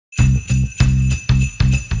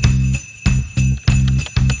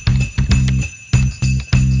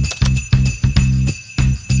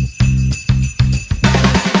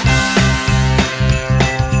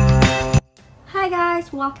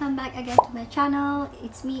welcome back again to my channel.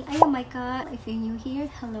 It's me, Ayamaika. If you're new here,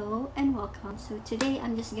 hello and welcome. So today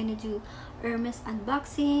I'm just gonna do Hermes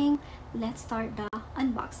unboxing. Let's start the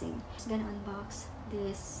unboxing. I'm just gonna unbox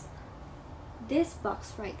this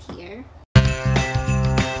box right here.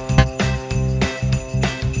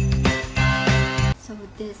 So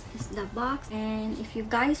this is the box, and if you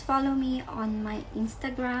guys follow me on my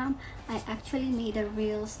Instagram, I actually made a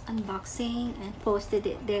reels unboxing and posted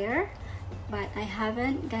it there, but I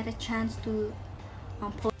haven't got a chance to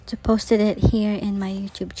posted it here in my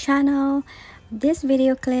YouTube channel. This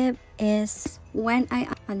video clip is when I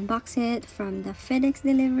unbox it from the FedEx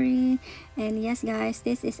delivery. And yes guys,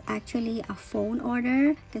 this is actually a phone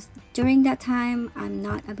order because during that time I'm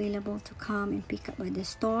not available to come and pick up at the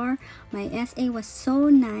store. My SA was so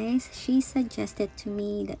nice, she suggested to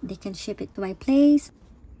me that they can ship it to my place,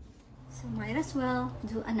 so might as well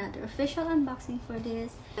do another official unboxing for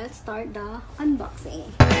this. Let's start the unboxing.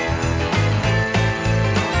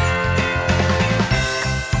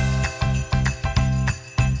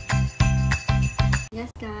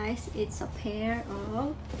 Yes guys, it's a pair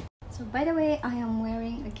of, so by the way, I am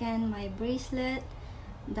wearing again my bracelet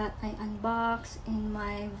that I unboxed in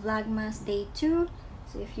my Vlogmas day 2.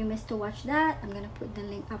 So if you missed to watch that, I'm gonna put the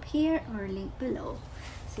link up here or link below.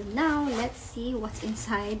 So now let's see what's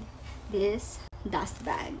inside this dust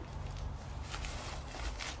bag.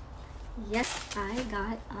 Yes, I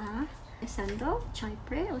got a sandal,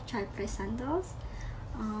 Chypre Sandals.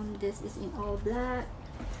 This is in all black.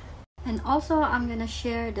 And also I'm gonna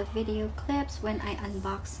share the video clips when I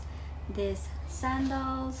unbox these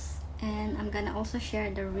sandals, and I'm gonna also share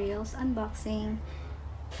the reels unboxing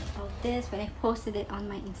of this when I posted it on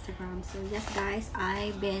my Instagram. So yes guys,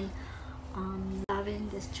 I've been loving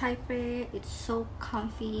this Chypre. It's so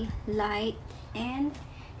comfy, light, and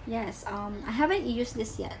yes, I haven't used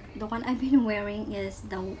this yet. The one I've been wearing is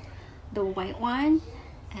the white one,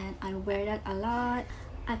 and I wear that a lot.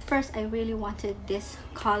 At first I really wanted this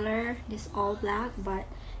color, this all black, but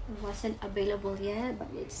it wasn't available yet. But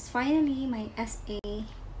it's finally, my SA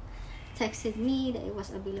texted me that it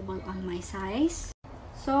was available on my size.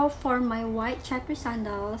 So for my white Chypre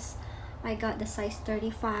sandals, I got the size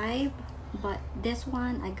 35, but this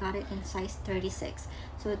one I got it in size 36.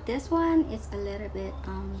 So this one is a little bit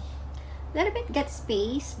get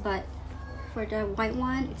space, but for the white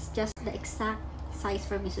one it's just the exact size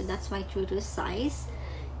for me, so that's my true to size.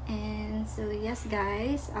 And so yes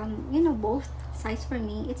guys, you know, both size for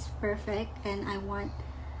me, it's perfect, and I want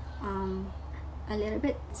a little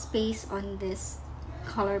bit space on this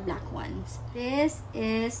color black ones. This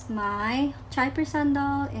is my Chypre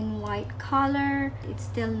sandal in white color. It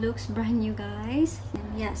still looks brand new guys.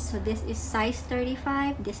 And yes, so this is size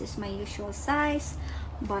 35. This is my usual size,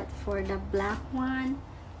 but for the black one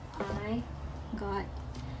I got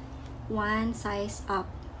one size up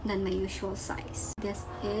than my usual size. This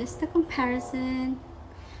is the comparison.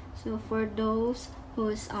 So for those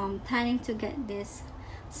who's planning to get this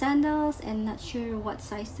sandals and not sure what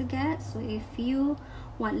size to get, so if you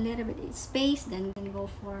want a little bit of space, then you can go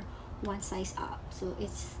for one size up. So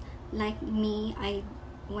it's like me, I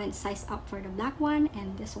went size up for the black one,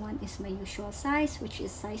 and this one is my usual size, which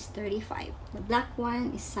is size 35. The black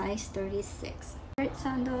one is size 36.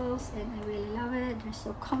 Sandals, and I really love it. They're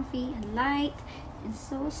so comfy and light and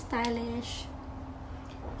so stylish.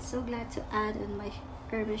 So glad to add on my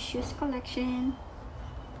Hermes shoes collection.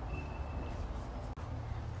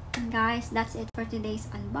 And guys, that's it for today's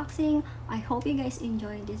unboxing. I hope you guys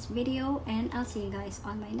enjoyed this video, and I'll see you guys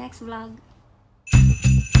on my next vlog.